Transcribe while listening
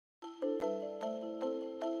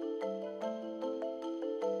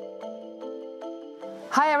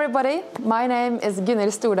Hi everybody, my name is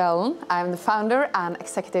Gunhild Stordalen. I'm the founder and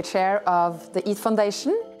executive chair of the EAT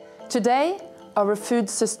Foundation. Today, our food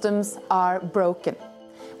systems are broken.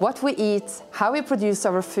 What we eat, how we produce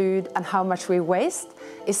our food and how much we waste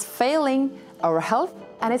is failing our health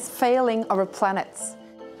and it's failing our planet.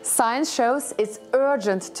 Science shows it's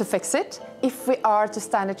urgent to fix it if we are to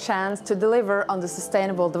stand a chance to deliver on the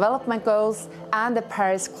Sustainable Development Goals and the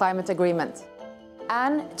Paris Climate Agreement.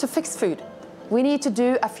 And to fix food, we need to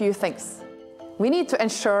do a few things. We need to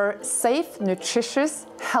ensure safe, nutritious,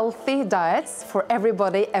 healthy diets for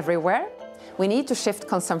everybody everywhere. We need to shift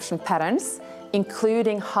consumption patterns,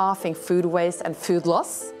 including halving food waste and food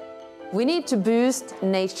loss. We need to boost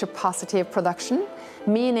nature-positive production,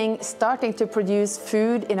 meaning starting to produce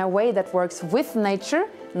food in a way that works with nature,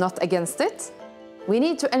 not against it. We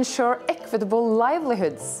need to ensure equitable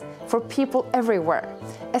livelihoods for people everywhere,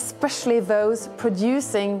 especially those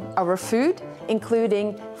producing our food,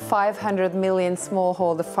 including 500 million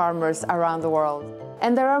smallholder farmers around the world.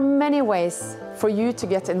 And there are many ways for you to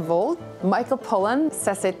get involved. Michael Pollan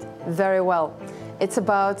says it very well. It's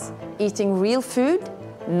about eating real food,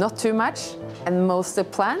 not too much, and mostly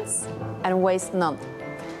plants, and waste none.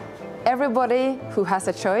 Everybody who has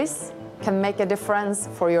a choice can make a difference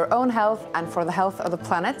for your own health and for the health of the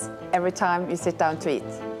planet every time you sit down to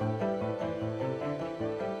eat.